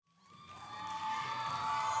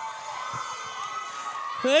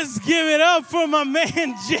Let's give it up for my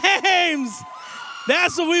man, James.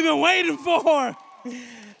 That's what we've been waiting for.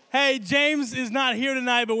 Hey, James is not here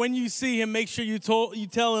tonight, but when you see him, make sure you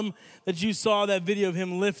tell him that you saw that video of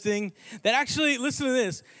him lifting. That actually, listen to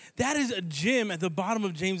this, that is a gym at the bottom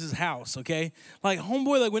of James's house, okay? Like,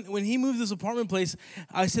 homeboy, like when he moved this apartment place,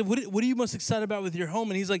 I said, what are you most excited about with your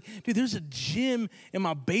home? And he's like, dude, there's a gym in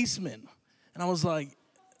my basement. And I was like,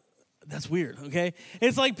 that's weird, okay?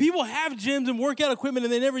 It's like people have gyms and workout equipment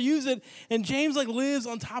and they never use it. And James like lives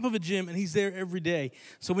on top of a gym and he's there every day.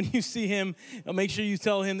 So when you see him, make sure you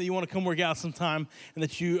tell him that you want to come work out sometime and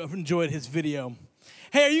that you enjoyed his video.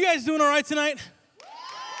 Hey, are you guys doing all right tonight?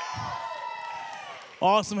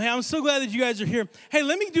 Awesome. Hey, I'm so glad that you guys are here. Hey,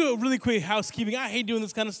 let me do a really quick housekeeping. I hate doing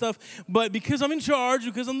this kind of stuff, but because I'm in charge,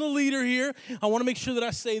 because I'm the leader here, I want to make sure that I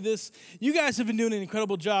say this. You guys have been doing an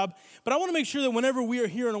incredible job, but I want to make sure that whenever we are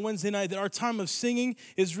here on a Wednesday night, that our time of singing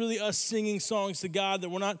is really us singing songs to God, that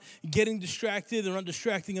we're not getting distracted, that we're not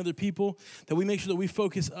distracting other people, that we make sure that we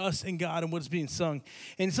focus us and God and what's being sung.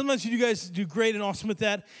 And sometimes you guys do great and awesome at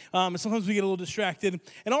that, and sometimes we get a little distracted.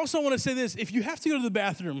 And also I want to say this, if you have to go to the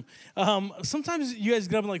bathroom, sometimes you guys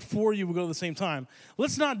get up and like 4 of you will go at the same time.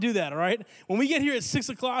 Let's not do that, all right? When we get here at 6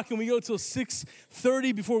 o'clock and we go till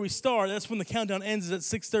 6:30 before we start, that's when the countdown ends, is at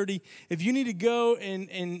 6:30. If you need to go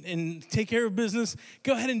and take care of business,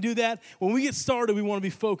 go ahead and do that. When we get started, we want to be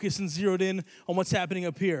focused and zeroed in on what's happening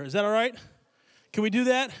up here. Is that all right? Can we do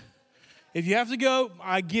that? If you have to go,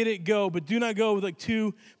 I get it, go. But do not go with like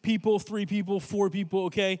 2 people, 3 people, 4 people,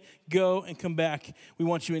 okay? Go and come back. We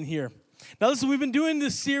want you in here. Now listen, we've been doing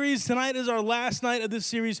this series. Tonight is our last night of this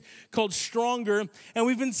series called Stronger. And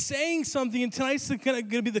we've been saying something, and tonight's kind of going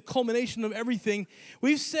to be the culmination of everything.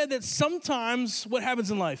 We've said that sometimes, what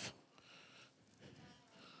happens in life?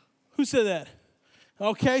 Who said that?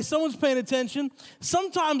 Okay, someone's paying attention.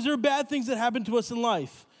 Sometimes there are bad things that happen to us in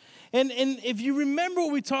life. And if you remember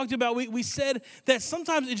what we talked about, we said that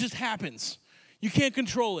sometimes it just happens. You can't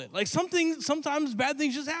control it. Like sometimes bad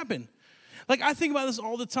things just happen. Like, I think about this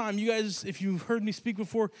all the time. You guys, if you've heard me speak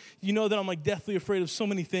before, you know that I'm like deathly afraid of so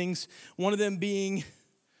many things. One of them being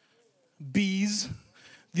bees.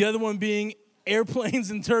 The other one being airplanes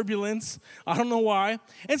and turbulence. I don't know why.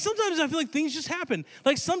 And sometimes I feel like things just happen.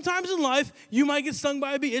 Like sometimes in life, you might get stung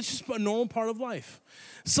by a bee. It's just a normal part of life.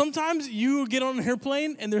 Sometimes you get on an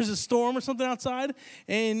airplane and there's a storm or something outside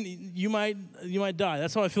and you might die.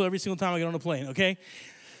 That's how I feel every single time I get on a plane, okay?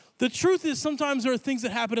 The truth is sometimes there are things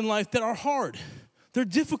that happen in life that are hard. They're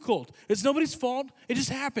difficult. It's nobody's fault. It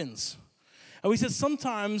just happens. And we said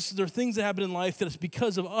sometimes there are things that happen in life that it's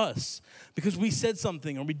because of us, because we said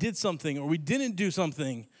something or we did something or we didn't do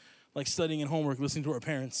something, like studying and homework, listening to our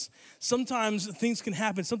parents. Sometimes things can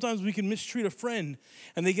happen. Sometimes we can mistreat a friend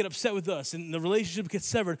and they get upset with us and the relationship gets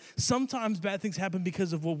severed. Sometimes bad things happen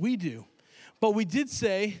because of what we do. But we did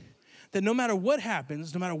say that no matter what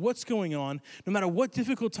happens, no matter what's going on, no matter what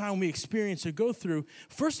difficult time we experience or go through,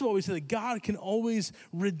 first of all, we said that God can always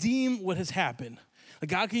redeem what has happened. That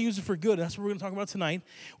God can use it for good. That's what we're going to talk about tonight.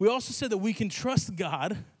 We also said that we can trust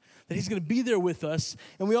God, that he's going to be there with us.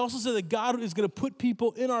 And we also said that God is going to put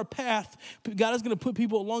people in our path. God is going to put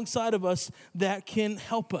people alongside of us that can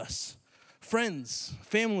help us. Friends,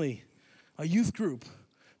 family, a youth group.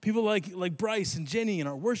 People like Bryce and Jenny and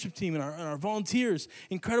our worship team and our volunteers,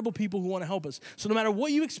 incredible people who want to help us. So no matter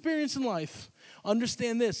what you experience in life,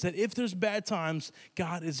 understand this, that if there's bad times,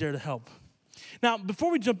 God is there to help. Now,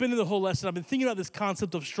 before we jump into the whole lesson, I've been thinking about this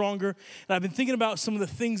concept of stronger, and I've been thinking about some of the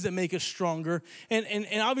things that make us stronger, and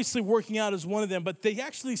obviously working out is one of them, but they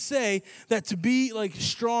actually say that to be like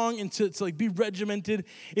strong and to like be regimented,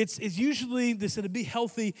 it's usually, they said to be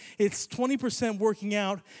healthy, it's 20% working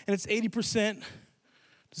out, and it's 80%.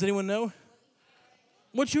 Does anyone know?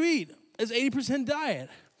 What you eat is 80% diet.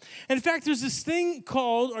 And in fact, there's this thing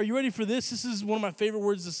called, are you ready for this? This is one of my favorite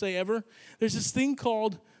words to say ever. There's this thing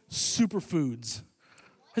called superfoods.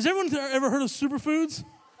 Has everyone ever heard of superfoods?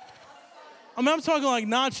 I mean, I'm talking like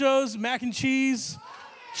nachos, mac and cheese,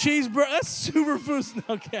 cheeseburger. That's superfoods.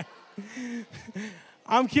 Okay.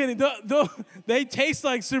 I'm kidding. They taste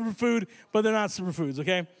like superfood, but they're not superfoods,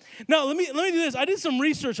 okay? No, let me do this. I did some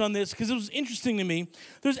research on this because it was interesting to me.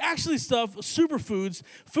 There's actually superfoods,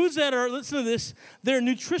 foods that are, listen to this, they're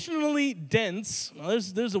nutritionally dense. Well,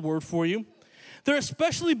 there's a word for you. They're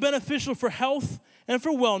especially beneficial for health and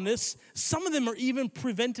for wellness. Some of them are even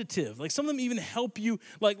preventative. Like some of them even help you,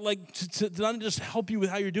 to not just help you with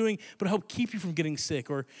how you're doing, but help keep you from getting sick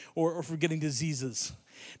or from getting diseases.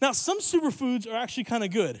 Now, some superfoods are actually kind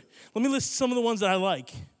of good. Let me list some of the ones that I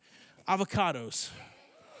like. Avocados.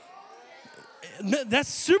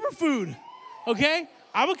 That's superfood, okay?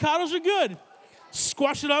 Avocados are good.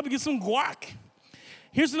 Squash it up and get some guac.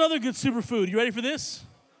 Here's another good superfood. You ready for this?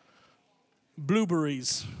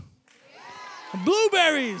 Blueberries.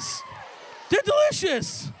 Blueberries. They're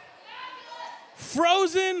delicious.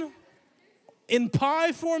 Frozen, in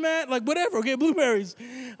pie format, like whatever. Okay, blueberries.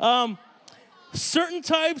 Certain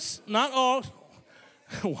types, not all,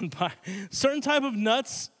 one pie. Certain type of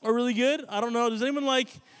nuts are really good. I don't know. Does anyone like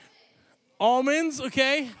almonds?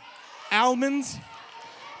 Okay. Almonds,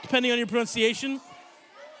 depending on your pronunciation.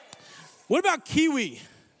 What about kiwi?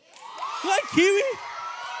 You like kiwi?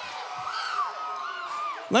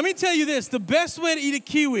 Let me tell you this. The best way to eat a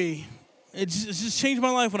kiwi, it just changed my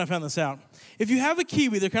life when I found this out. If you have a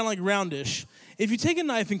kiwi, they're kind of like roundish. If you take a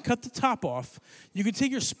knife and cut the top off, you can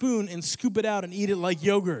take your spoon and scoop it out and eat it like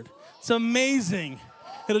yogurt. It's amazing.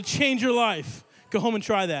 It'll change your life. Go home and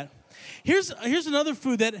try that. Here's another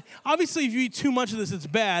food that, obviously, if you eat too much of this, it's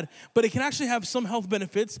bad, but it can actually have some health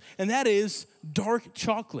benefits, and that is dark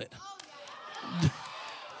chocolate.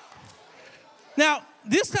 Now,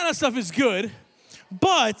 this kind of stuff is good,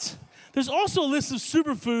 but there's also a list of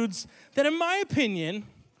superfoods that, in my opinion,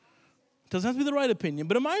 doesn't have to be the right opinion,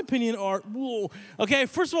 but in my opinion are, whoa. Okay,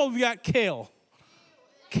 first of all, we got kale.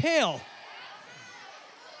 Kale.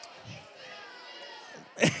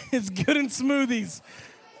 It's good in smoothies.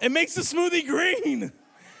 It makes the smoothie green.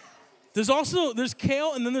 There's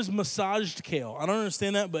kale, and then there's massaged kale. I don't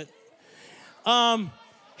understand that, but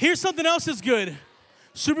here's something else that's good.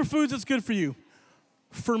 Superfoods that's good for you.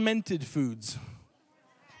 Fermented foods.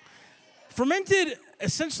 Fermented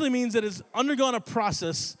essentially means that it's undergone a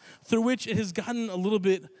process through which it has gotten a little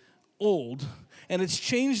bit old, and it's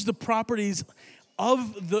changed the properties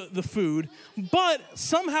of the food, but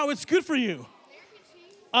somehow it's good for you.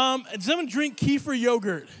 Does anyone drink kefir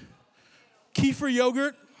yogurt? Kefir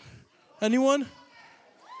yogurt? Anyone?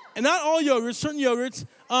 And not all yogurts, certain yogurts.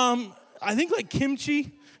 I think like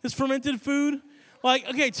kimchi is fermented food. Like,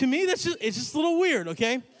 okay, to me, it's just a little weird,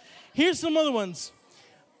 okay? Here's some other ones.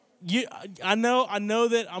 I know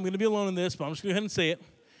that I'm going to be alone in this, but I'm just going to go ahead and say it.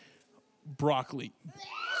 Broccoli.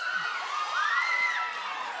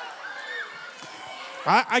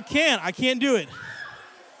 I can't do it.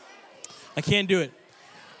 I can't do it.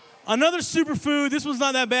 Another superfood, this one's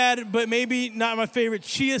not that bad, but maybe not my favorite,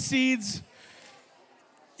 chia seeds.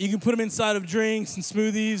 You can put them inside of drinks and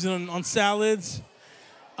smoothies and on salads.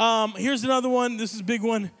 Here's another one. This is a big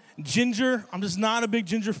one. Ginger. I'm just not a big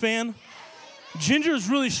ginger fan. Ginger is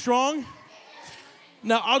really strong.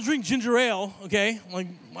 Now, I'll drink ginger ale, okay? Like,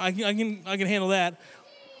 I can handle that.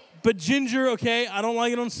 But ginger, okay, I don't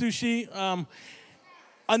like it on sushi.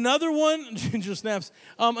 Another one, ginger snaps.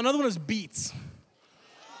 Another one is beets.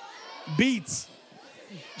 Beets.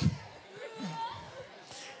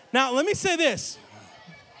 Now, let me say this.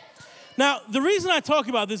 Now, the reason I talk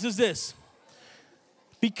about this is this.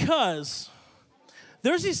 Because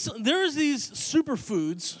there is these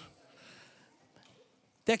superfoods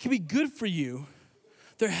that can be good for you.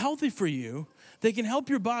 They're healthy for you. They can help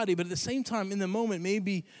your body, but at the same time, in the moment,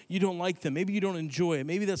 maybe you don't like them. Maybe you don't enjoy it.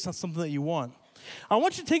 Maybe that's not something that you want. I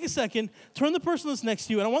want you to take a second, turn the person that's next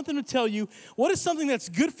to you, and I want them to tell you what is something that's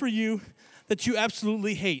good for you that you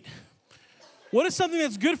absolutely hate. What is something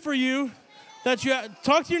that's good for you that you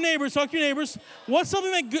talk to your neighbors? What's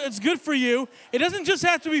something that's good for you? It doesn't just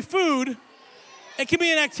have to be food. It can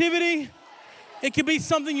be an activity. It can be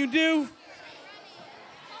something you do.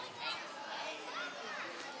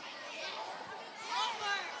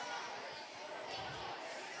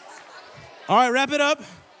 All right, wrap it up.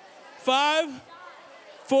 5,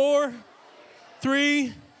 4,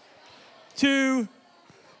 3, 2,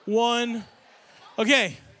 1.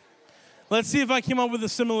 Okay, let's see if I came up with a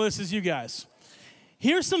similar list as you guys.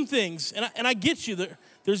 Here's some things, and I get you.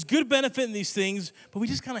 There's good benefit in these things, but we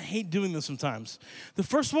just kind of hate doing them sometimes. The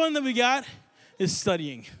first one that we got is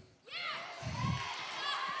studying.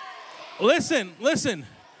 Listen.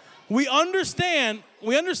 We understand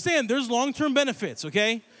there's long-term benefits,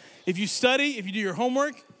 okay? If you study, if you do your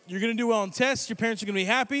homework, you're going to do well on tests. Your parents are going to be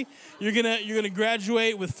happy. You're going to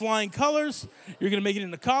graduate with flying colors. You're going to make it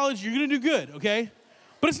into college. You're going to do good, okay?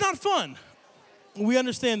 But it's not fun. We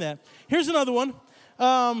understand that. Here's another one.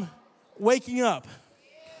 Waking up.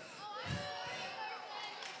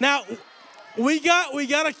 Now, we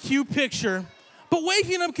got a cute picture, but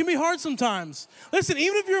waking up can be hard sometimes. Listen,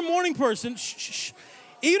 even if you're a morning person,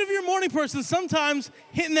 even if you're a morning person, sometimes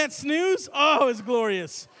hitting that snooze, oh, it's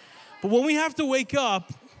glorious. But when we have to wake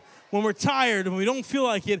up, when we're tired and we don't feel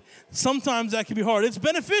like it, sometimes that can be hard. It's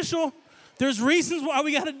beneficial. There's reasons why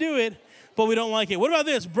we got to do it, but we don't like it. What about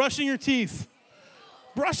this? Brushing your teeth.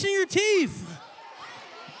 Brushing your teeth.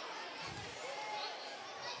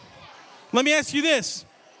 Let me ask you this.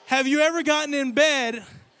 Have you ever gotten in bed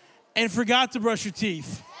and forgot to brush your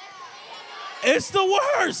teeth? It's the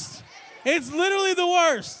worst. It's literally the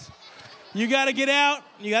worst. You got to get out.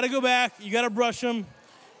 You got to go back. You got to brush them.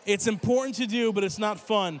 It's important to do, but it's not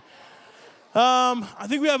fun. I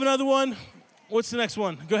think we have another one. What's the next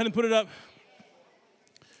one? Go ahead and put it up.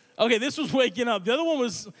 Okay, this was waking up. The other one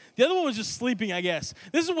was just sleeping, I guess.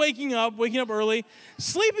 This is waking up early.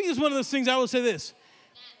 Sleeping is one of those things. I will say this.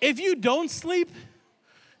 If you don't sleep,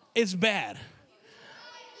 it's bad.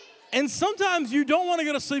 And sometimes you don't want to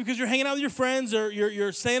go to sleep because you're hanging out with your friends or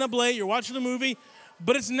you're staying up late, you're watching a movie,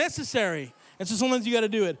 but it's necessary. And so sometimes you got to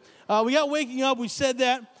do it. We got waking up. We said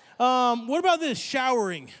that. What about this?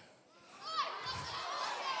 Showering.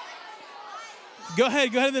 Go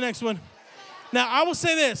ahead to the next one. Now, I will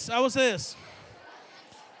say this.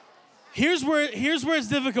 Here's where it's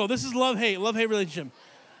difficult. This is love-hate relationship.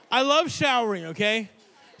 I love showering, okay?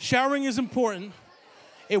 Showering is important.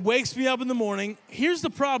 It wakes me up in the morning. Here's the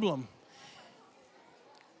problem.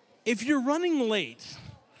 If you're running late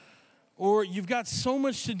or you've got so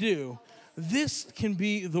much to do, this can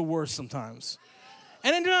be the worst sometimes.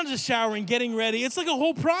 And then not just showering, getting ready. It's like a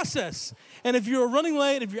whole process. And if you're running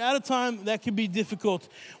late, if you're out of time, that can be difficult.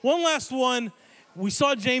 One last one. We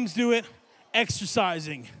saw James do it,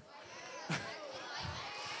 exercising.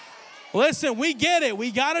 Listen, we get it.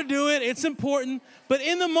 We got to do it. It's important. But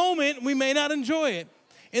in the moment, we may not enjoy it.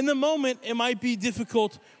 In the moment, it might be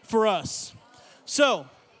difficult for us. So,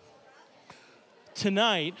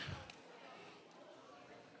 tonight,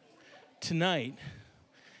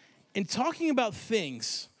 in talking about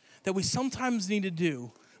things that we sometimes need to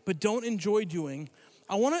do but don't enjoy doing,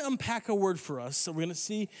 I want to unpack a word for us that we're going to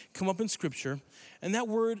see come up in Scripture, and that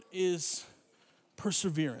word is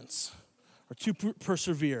perseverance, or to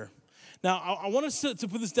persevere. Now, I want us to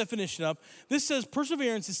put this definition up. This says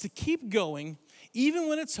perseverance is to keep going even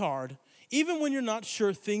when it's hard, even when you're not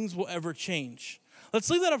sure things will ever change. Let's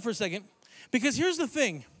leave that up for a second, because here's the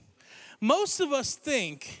thing. Most of us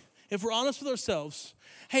think, if we're honest with ourselves,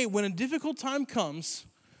 hey, when a difficult time comes,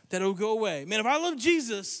 that it'll go away. Man, if I love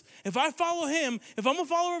Jesus, if I follow him, if I'm a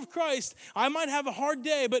follower of Christ, I might have a hard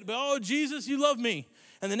day, but oh, Jesus, you love me.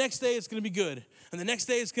 And the next day it's going to be good. And the next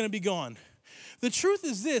day it's going to be gone. The truth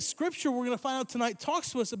is this, Scripture we're going to find out tonight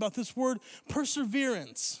talks to us about this word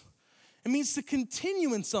perseverance. It means to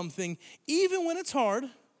continue in something even when it's hard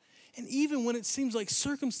and even when it seems like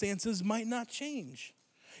circumstances might not change.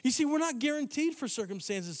 You see, we're not guaranteed for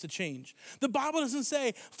circumstances to change. The Bible doesn't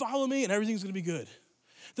say, follow me and everything's going to be good.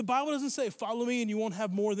 The Bible doesn't say, follow me and you won't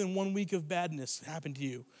have more than 1 week of badness happen to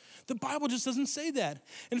you. The Bible just doesn't say that.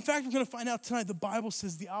 In fact, we're going to find out tonight the Bible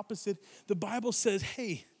says the opposite. The Bible says,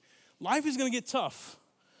 hey, life is going to get tough.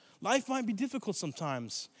 Life might be difficult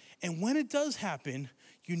sometimes. And when it does happen,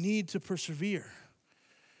 you need to persevere.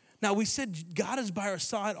 Now, we said God is by our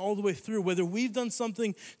side all the way through. Whether we've done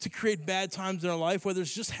something to create bad times in our life, whether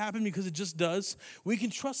it's just happened because it just does, we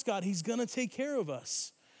can trust God. He's going to take care of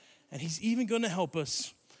us. And he's even going to help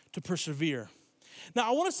us to persevere. Now,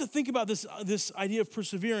 I want us to think about this idea of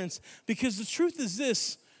perseverance, because the truth is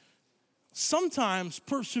this. Sometimes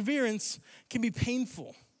perseverance can be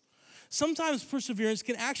painful. Sometimes perseverance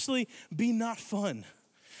can actually be not fun.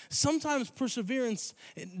 Sometimes perseverance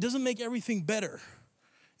doesn't make everything better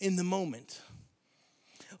in the moment.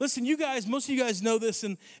 Listen, you guys, most of you guys know this,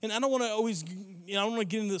 and I don't want to always, I don't want to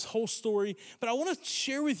get into this whole story, but I want to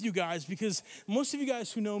share with you guys, because most of you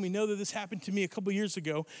guys who know me know that this happened to me a couple years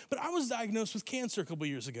ago, but I was diagnosed with cancer a couple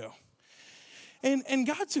years ago. And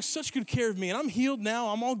God took such good care of me, and I'm healed now.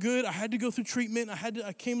 I'm all good. I had to go through treatment.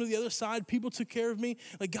 I came to the other side. People took care of me.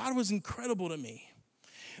 Like, God was incredible to me.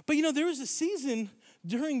 But, there was a season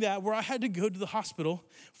during that where I had to go to the hospital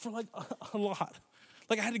for, a lot.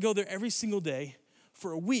 Like, I had to go there every single day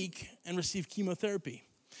for a week and receive chemotherapy.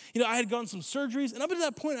 I had gone some surgeries, and up to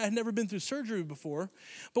that point, I had never been through surgery before.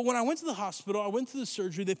 But when I went to the hospital, I went to the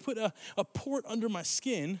surgery. They put a port under my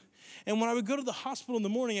skin. And when I would go to the hospital in the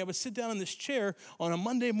morning, I would sit down in this chair on a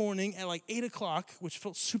Monday morning at 8 o'clock, which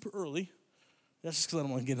felt super early. That's just because I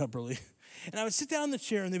don't want to get up early. And I would sit down in the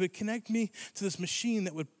chair, and they would connect me to this machine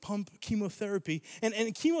that would pump chemotherapy. And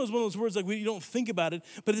chemo is one of those words you don't think about it,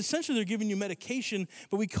 but essentially they're giving you medication,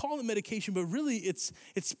 but we call it medication, but really it's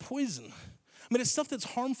poison. I mean, it's stuff that's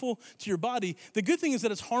harmful to your body. The good thing is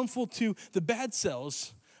that it's harmful to the bad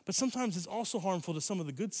cells, but sometimes it's also harmful to some of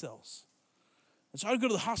the good cells. And so I would go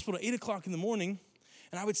to the hospital at 8 o'clock in the morning,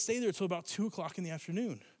 and I would stay there until about 2 o'clock in the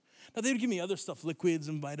afternoon. Now, they would give me other stuff, liquids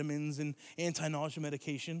and vitamins and anti-nausea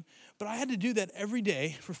medication, but I had to do that every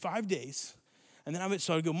day for 5 days. And then I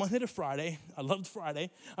would go Monday to Friday. I loved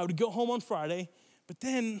Friday. I would go home on Friday, but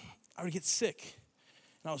then I would get sick.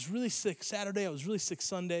 And I was really sick Saturday, I was really sick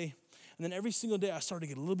Sunday. And then every single day I started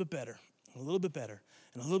to get a little bit better, and a little bit better,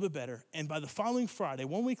 and a little bit better. And by the following Friday,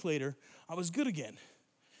 1 week later, I was good again.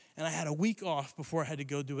 And I had a week off before I had to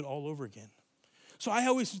go do it all over again. So I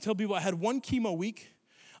always tell people I had one chemo week,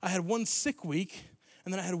 I had one sick week,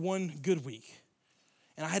 and then I had one good week.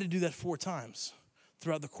 And I had to do that 4 times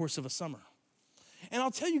throughout the course of a summer. And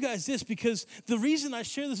I'll tell you guys this, because the reason I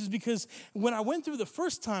share this is because when I went through the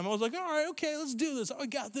first time, I was like, all right, okay, let's do this. I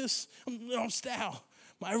got this. I'm stout.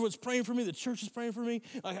 Everyone's praying for me. The church is praying for me.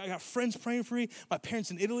 I got friends praying for me. My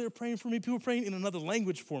parents in Italy are praying for me. People are praying in another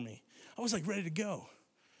language for me. I was like ready to go.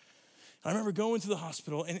 I remember going to the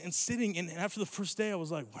hospital and sitting, and after the first day, I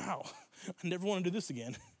was like, wow, I never want to do this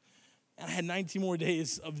again. And I had 19 more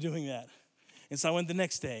days of doing that. And so I went the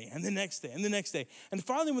next day, and the next day, and the next day. And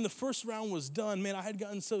finally, when the first round was done, man, I had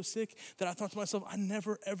gotten so sick that I thought to myself, I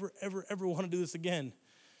never, ever, ever, ever want to do this again.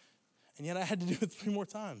 And yet I had to do it 3 more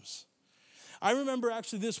times. I remember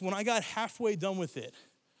actually this, when I got halfway done with it,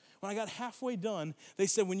 when I got halfway done, they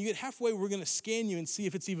said, when you get halfway, we're going to scan you and see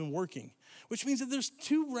if it's even working, which means that there's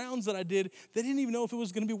 2 rounds that I did. They didn't even know if it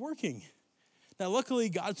was going to be working. Now, luckily,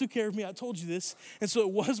 God took care of me. I told you this. And so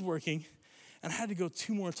it was working, and I had to go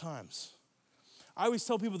 2 more times. I always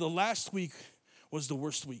tell people the last week was the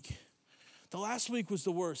worst week. The last week was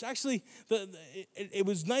the worst. Actually, it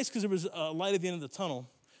was nice because there was a light at the end of the tunnel.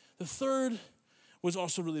 The third was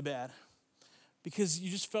also really bad because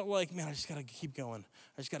you just felt like, man, I just got to keep going.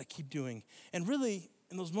 I just got to keep doing. And really,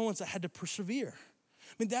 in those moments, I had to persevere.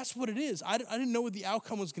 I mean, that's what it is. I didn't know what the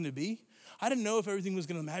outcome was going to be. I didn't know if everything was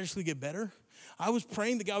going to magically get better. I was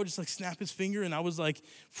praying that God would just like snap his finger, and I was like,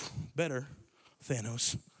 better,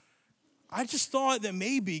 Thanos. I just thought that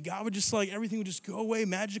maybe God would just like, everything would just go away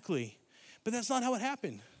magically. But that's not how it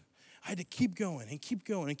happened. I had to keep going and keep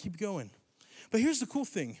going and keep going. But here's the cool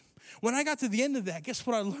thing. When I got to the end of that, guess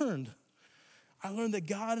what I learned? I learned that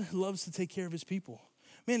God loves to take care of his people.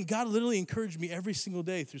 Man, God literally encouraged me every single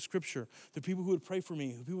day through scripture, through people who would pray for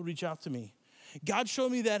me, who people would reach out to me. God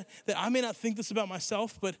showed me that I may not think this about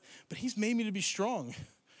myself, but he's made me to be strong.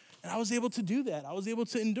 And I was able to do that. I was able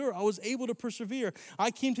to endure. I was able to persevere.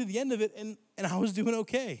 I came to the end of it, and I was doing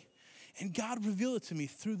okay. And God revealed it to me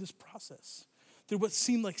through this process. Through what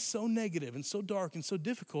seemed like so negative and so dark and so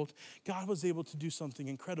difficult, God was able to do something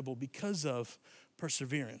incredible because of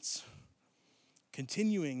perseverance.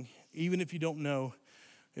 Continuing, even if you don't know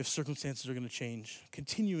if circumstances are going to change.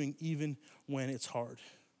 Continuing even when it's hard.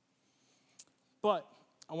 But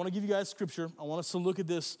I want to give you guys scripture. I want us to look at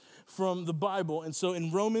this from the Bible. And so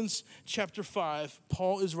in Romans chapter 5,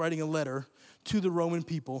 Paul is writing a letter to the Roman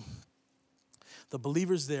people, the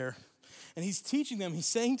believers there. And he's teaching them, he's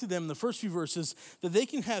saying to them in the first few verses that they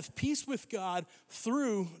can have peace with God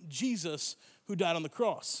through Jesus who died on the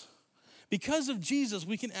cross. Because of Jesus,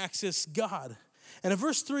 we can access God. And in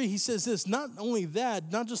verse 3, he says this, not only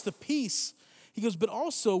that, not just the peace, he goes, but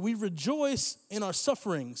also we rejoice in our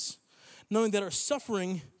sufferings, knowing that our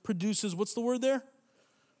suffering produces, what's the word there?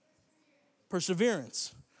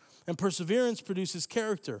 Perseverance. And perseverance produces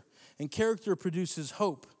character, and character produces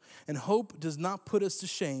hope. And hope does not put us to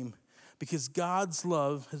shame because God's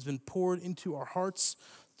love has been poured into our hearts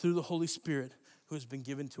through the Holy Spirit who has been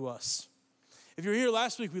given to us. If you were here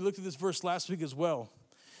last week, we looked at this verse last week as well.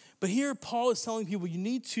 But here Paul is telling people you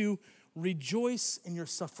need to rejoice in your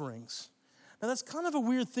sufferings. Now that's kind of a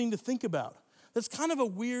weird thing to think about. That's kind of a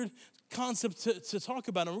weird concept to talk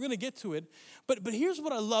about, and we're going to get to it. But here's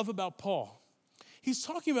what I love about Paul. He's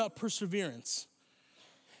talking about perseverance.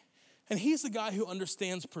 And he's the guy who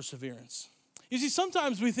understands perseverance. You see,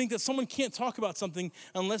 sometimes we think that someone can't talk about something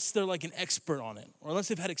unless they're like an expert on it or unless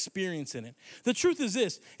they've had experience in it. The truth is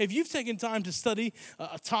this, if you've taken time to study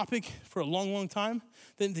a topic for a long, long time,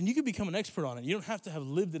 then you can become an expert on it. You don't have to have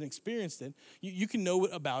lived and experienced it. You can know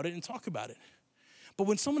about it and talk about it. But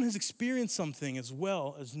when someone has experienced something as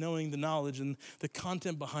well as knowing the knowledge and the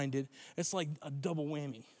content behind it, it's like a double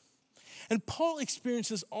whammy. And Paul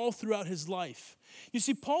experiences all throughout his life. You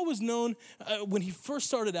see, Paul was known, when he first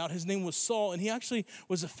started out, his name was Saul, and he actually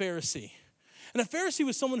was a Pharisee. And a Pharisee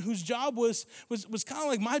was someone whose job was kind of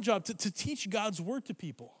like my job, to teach God's word to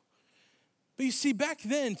people. But you see, back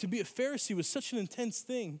then, to be a Pharisee was such an intense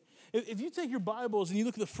thing. If you take your Bibles and you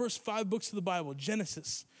look at the first 5 books of the Bible,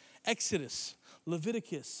 Genesis, Exodus,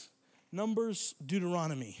 Leviticus, Numbers,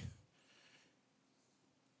 Deuteronomy,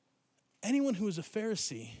 anyone who was a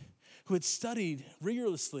Pharisee, who had studied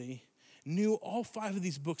rigorously, knew all 5 of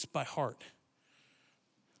these books by heart.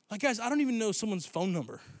 Like, guys, I don't even know someone's phone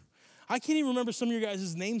number. I can't even remember some of your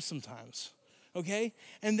guys' names sometimes, okay?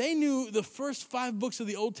 And they knew the first 5 books of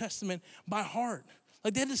the Old Testament by heart.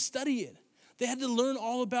 Like they had to study it. They had to learn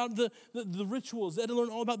all about the rituals. They had to learn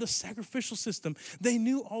all about the sacrificial system. They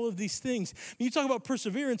knew all of these things. When you talk about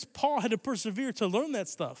perseverance, Paul had to persevere to learn that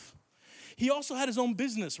stuff. He also had his own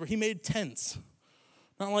business where he made tents.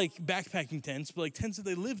 Not like backpacking tents, but like tents that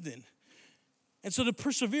they lived in. And so to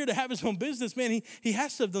persevere, to have his own business, man, he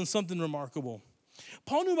has to have done something remarkable.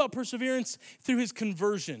 Paul knew about perseverance through his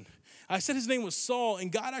conversion. I said his name was Saul,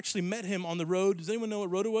 and God actually met him on the road. Does anyone know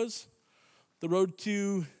what road it was? The road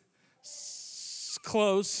to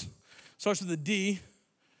close. Starts with a D.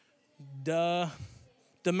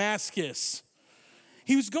 Damascus.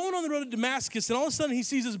 He was going on the road to Damascus, and all of a sudden he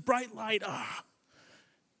sees this bright light.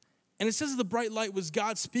 And it says that the bright light was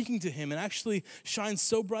God speaking to him, and actually shined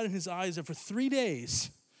so bright in his eyes that for 3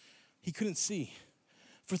 days he couldn't see.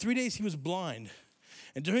 For 3 days he was blind.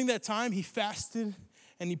 And during that time he fasted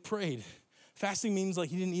and he prayed. Fasting means like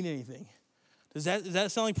he didn't eat anything. Does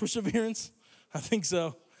that sound like perseverance? I think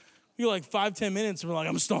so. We were like 5-10 minutes and we're like,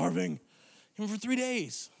 I'm starving. And for 3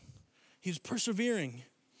 days, he was persevering.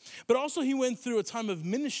 But also he went through a time of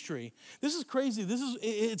ministry. This is crazy.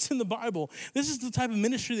 It's in the Bible. This is the type of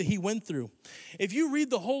ministry that he went through. If you read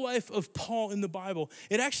the whole life of Paul in the Bible,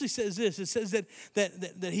 it actually says this. It says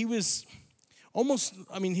that he was almost,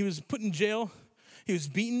 he was put in jail. He was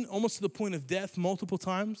beaten almost to the point of death multiple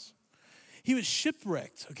times. He was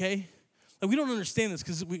shipwrecked, okay? Like we don't understand this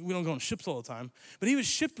because we don't go on ships all the time. But he was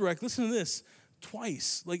shipwrecked, listen to this,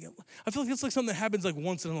 twice. Like I feel like it's like something that happens like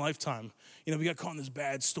once in a lifetime. You know, we got caught in this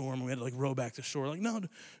bad storm and we had to like row back to shore. Like no,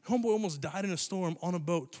 homeboy almost died in a storm on a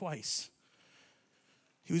boat twice.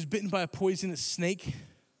 He was bitten by a poisonous snake.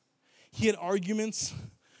 He had arguments,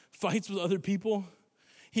 fights with other people.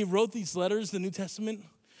 He wrote these letters, the New Testament.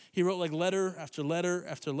 He wrote like letter after letter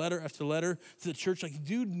after letter after letter to the church. Like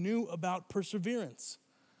dude knew about perseverance.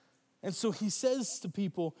 And so he says to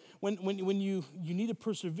people, when you need to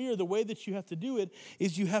persevere, the way that you have to do it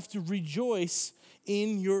is you have to rejoice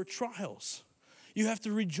in your trials. You have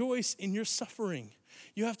to rejoice in your suffering.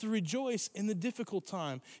 You have to rejoice in the difficult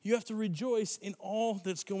time. You have to rejoice in all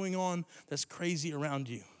that's going on that's crazy around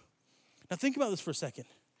you. Now think about this for a second.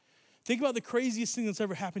 Think about the craziest thing that's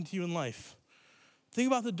ever happened to you in life. Think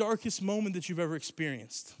about the darkest moment that you've ever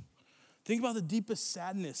experienced. Think about the deepest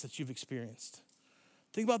sadness that you've experienced.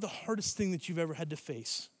 Think about the hardest thing that you've ever had to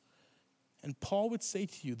face. And Paul would say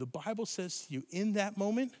to you, the Bible says to you, in that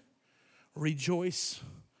moment, rejoice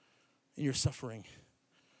in your suffering.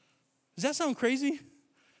 Does that sound crazy?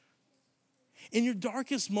 In your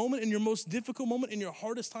darkest moment, in your most difficult moment, in your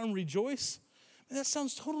hardest time, rejoice? Man, that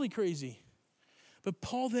sounds totally crazy. But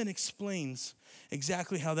Paul then explains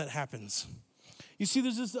exactly how that happens. You see,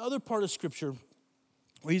 there's this other part of Scripture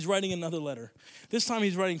where he's writing another letter. This time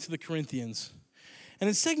he's writing to the Corinthians. And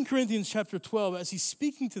in 2 Corinthians chapter 12, as he's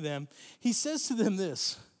speaking to them, he says to them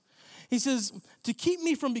this. He says, to keep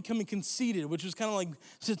me from becoming conceited, which was kind of like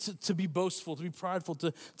to be boastful, to be prideful,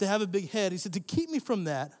 to have a big head. He said, to keep me from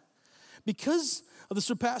that, because of the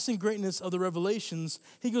surpassing greatness of the revelations,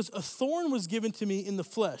 he goes, a thorn was given to me in the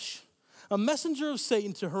flesh, a messenger of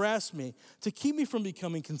Satan to harass me, to keep me from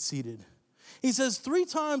becoming conceited. He says, 3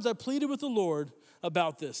 times I pleaded with the Lord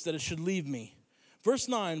about this, that it should leave me. Verse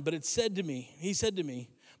 9, but he said to me,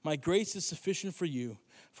 my grace is sufficient for you,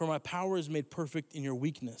 for my power is made perfect in your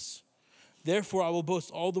weakness. Therefore, I will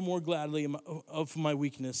boast all the more gladly of my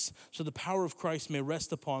weakness, so the power of Christ may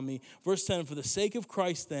rest upon me. Verse 10, for the sake of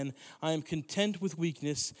Christ, then, I am content with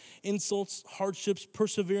weakness, insults, hardships,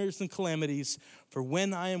 perseverance, and calamities. For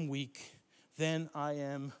when I am weak, then I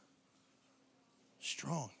am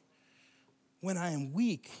strong. When I am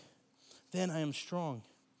weak, then I am strong.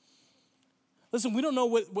 Listen, we don't know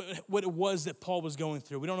what it was that Paul was going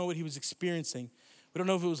through. We don't know what he was experiencing. We don't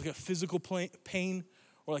know if it was like a physical pain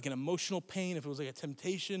or like an emotional pain, if it was like a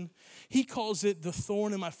temptation. He calls it the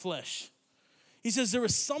thorn in my flesh. He says there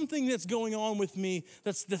is something that's going on with me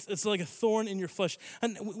that's like a thorn in your flesh.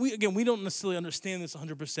 And we don't necessarily understand this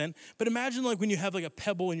 100%, but imagine like when you have like a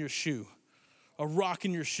pebble in your shoe, a rock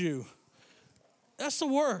in your shoe. That's the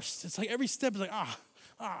worst. It's like every step is like,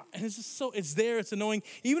 and it's just it's there, it's annoying.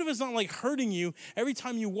 Even if it's not like hurting you, every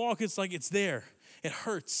time you walk, it's like it's there. It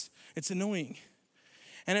hurts, it's annoying.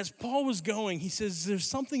 And as Paul was going, he says, there's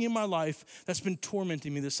something in my life that's been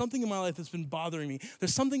tormenting me. There's something in my life that's been bothering me.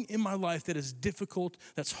 There's something in my life that is difficult,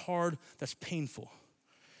 that's hard, that's painful.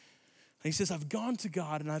 And he says, I've gone to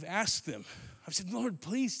God and I've asked him. I've said, Lord,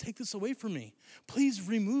 please take this away from me. Please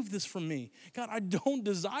remove this from me. God, I don't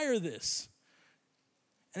desire this.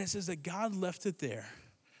 And it says that God left it there.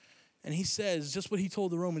 And he says, just what he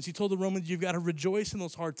told the Romans. He told the Romans, you've got to rejoice in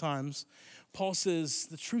those hard times. Paul says,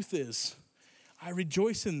 the truth is, I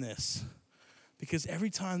rejoice in this Because every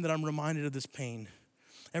time that I'm reminded of this pain,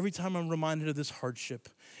 every time I'm reminded of this hardship,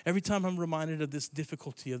 every time I'm reminded of this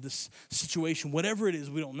difficulty, of this situation, whatever it is,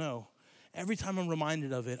 we don't know. Every time I'm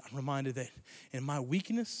reminded of it, I'm reminded that in my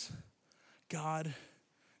weakness, God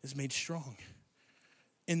is made strong.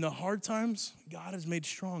 In the hard times, God is made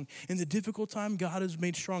strong. In the difficult time, God is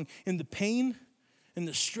made strong. In the pain, in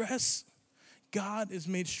the stress, God is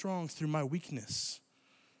made strong through my weakness.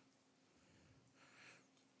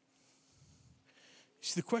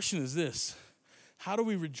 See, the question is this: how do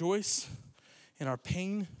we rejoice in our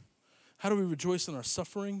pain? How do we rejoice in our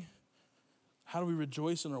suffering? How do we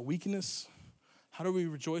rejoice in our weakness? How do we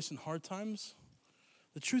rejoice in hard times?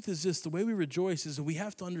 The truth is this: the way we rejoice is that we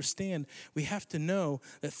have to understand, we have to know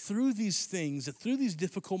that through these things, that through these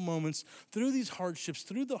difficult moments, through these hardships,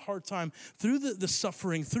 through the hard time, through the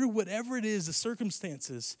suffering, through whatever it is, the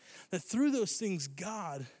circumstances, that through those things,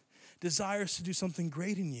 God desires to do something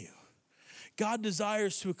great in you. God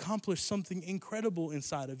desires to accomplish something incredible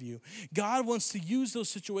inside of you. God wants to use those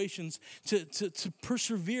situations to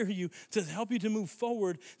persevere you, to help you to move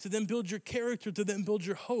forward, to then build your character, to then build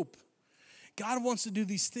your hope. God wants to do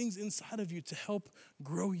these things inside of you to help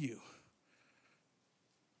grow you.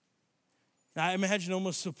 Now, I imagine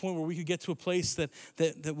almost to a point where we could get to a place that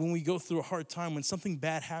when we go through a hard time, when something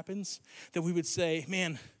bad happens, that we would say,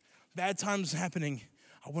 man, bad times happening.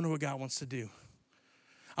 I wonder what God wants to do.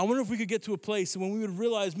 I wonder if we could get to a place when we would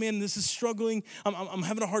realize, man, this is struggling. I'm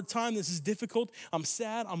having a hard time. This is difficult. I'm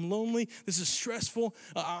sad. I'm lonely. This is stressful.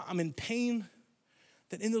 I'm in pain.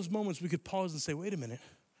 That in those moments we could pause and say, wait a minute.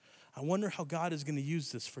 I wonder how God is going to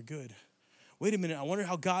use this for good. Wait a minute. I wonder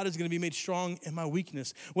how God is going to be made strong in my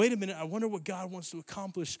weakness. Wait a minute. I wonder what God wants to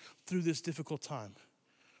accomplish through this difficult time.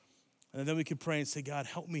 And then we can pray and say, God,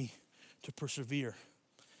 help me to persevere.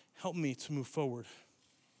 Help me to move forward.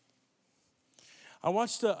 I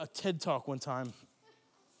watched a TED Talk one time.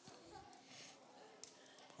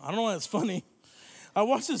 I don't know why it's funny. I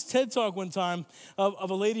watched this TED Talk one time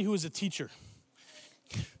of a lady who was a teacher.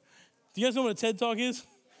 Do you guys know what a TED Talk is?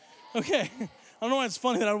 Okay. I don't know why it's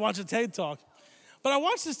funny that I watch a TED Talk. But I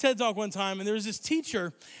watched this TED Talk one time, and there was this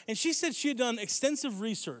teacher, and she said she had done extensive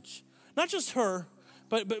research. Not just her,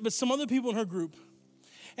 but some other people in her group.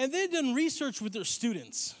 And they had done research with their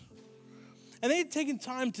students. And they had taken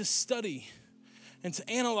time to study and to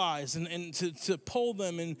analyze and to poll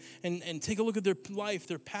them and take a look at their life,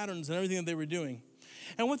 their patterns, and everything that they were doing.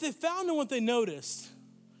 And what they found and what they noticed,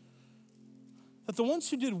 that the ones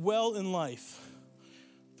who did well in life,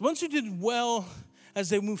 the ones who did well as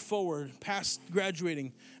they moved forward, past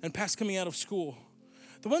graduating and past coming out of school,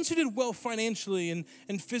 the ones who did well financially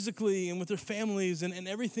and physically and with their families and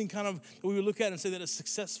everything kind of that we would look at and say that is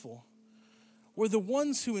successful, were the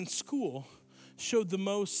ones who in school showed the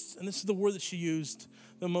most, and this is the word that she used,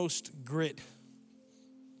 the most grit.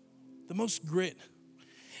 The most grit.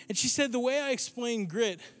 And she said, the way I explain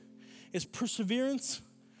grit is perseverance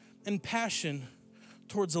and passion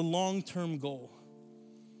towards a long-term goal.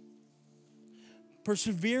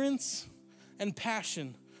 Perseverance and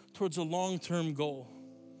passion towards a long-term goal.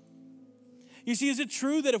 You see, is it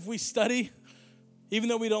true that if we study, even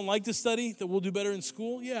though we don't like to study, that we'll do better in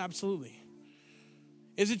school? Yeah, absolutely.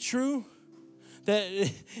 Is it true that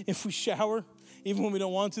if we shower, even when we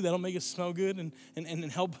don't want to, that'll make us smell good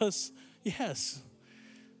and help us? Yes.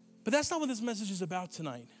 But that's not what this message is about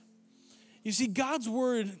tonight. You see, God's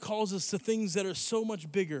word calls us to things that are so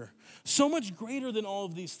much bigger, so much greater than all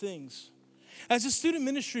of these things. As a student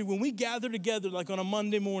ministry, when we gather together, like on a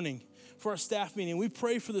Monday morning for our staff meeting, we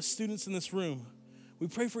pray for the students in this room. We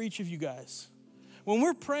pray for each of you guys. When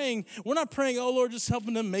we're praying, we're not praying, oh, Lord, just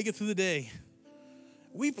helping them make it through the day.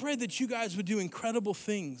 We pray that you guys would do incredible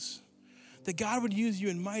things, that God would use you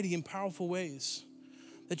in mighty and powerful ways,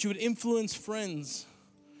 that you would influence friends,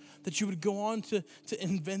 that you would go on to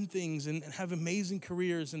invent things and have amazing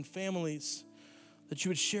careers and families, that you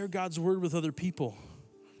would share God's word with other people.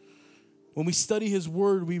 When we study his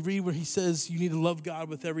word, we read where he says you need to love God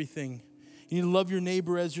with everything. You need to love your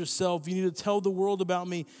neighbor as yourself. You need to tell the world about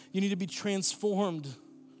me. You need to be transformed.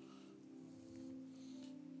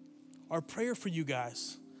 Our prayer for you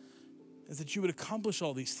guys is that you would accomplish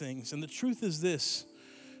all these things. And the truth is this: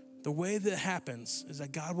 the way that happens is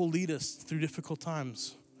that God will lead us through difficult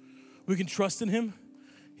times. We can trust in him.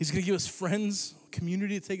 He's going to give us friends,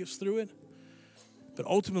 community to take us through it. But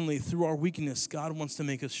ultimately, through our weakness, God wants to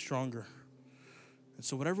make us stronger. And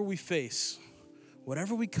so whatever we face,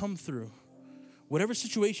 whatever we come through, whatever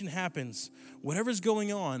situation happens, whatever's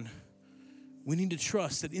going on, we need to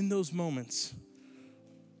trust that in those moments,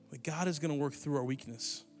 that God is going to work through our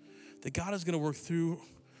weakness, that God is going to work through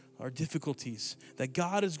our difficulties, that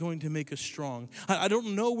God is going to make us strong. I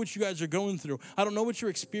don't know what you guys are going through. I don't know what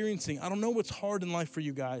you're experiencing. I don't know what's hard in life for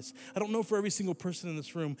you guys. I don't know for every single person in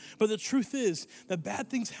this room. But the truth is that bad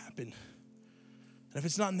things happen. And if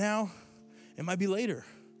it's not now, it might be later.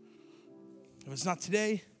 If it's not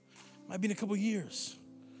today, it might be in a couple years.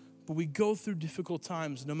 But we go through difficult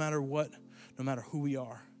times no matter what, no matter who we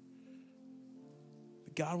are.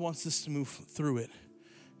 But God wants us to move through it.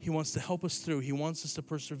 He wants to help us through. He wants us to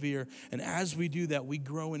persevere. And as we do that, we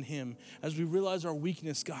grow in Him. As we realize our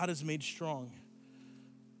weakness, God is made strong.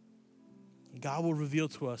 God will reveal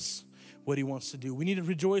to us what He wants to do. We need to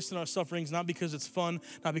rejoice in our sufferings, not because it's fun,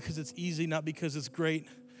 not because it's easy, not because it's great,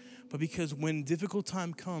 but because when difficult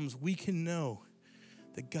time comes, we can know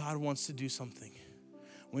that God wants to do something.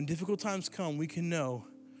 When difficult times come, we can know,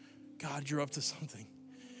 God, you're up to something.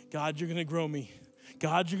 God, you're going to grow me.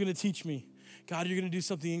 God, you're going to teach me. God, you're going to do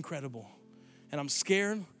something incredible. And I'm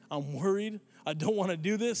scared. I'm worried. I don't want to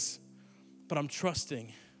do this. But I'm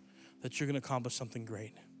trusting that you're going to accomplish something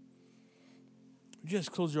great. Would you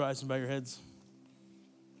just close your eyes and bow your heads?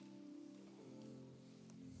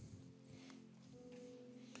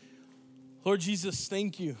 Lord Jesus,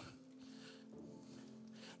 thank you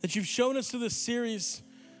that you've shown us through this series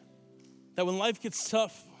that when life gets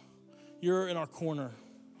tough, you're in our corner.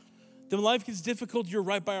 That when life gets difficult, you're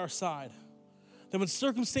right by our side. That when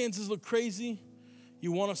circumstances look crazy,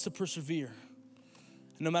 you want us to persevere.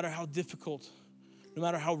 And no matter how difficult, no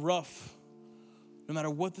matter how rough, no matter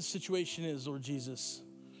what the situation is, Lord Jesus,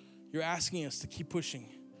 you're asking us to keep pushing.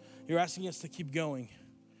 You're asking us to keep going.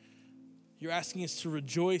 You're asking us to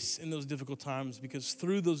rejoice in those difficult times because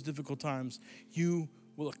through those difficult times, you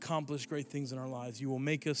will accomplish great things in our lives. You will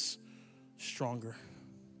make us stronger.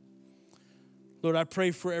 Lord, I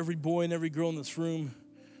pray for every boy and every girl in this room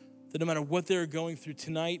that no matter what they're going through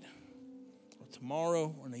tonight or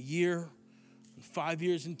tomorrow or in a year, in 5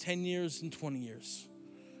 years, in 10 years, in 20 years,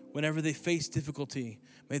 whenever they face difficulty,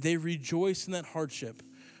 may they rejoice in that hardship,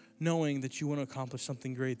 knowing that you want to accomplish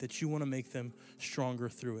something great, that you want to make them stronger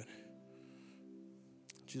through it.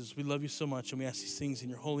 Jesus, we love you so much, and we ask these things in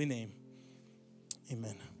your holy name.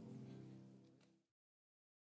 Amen.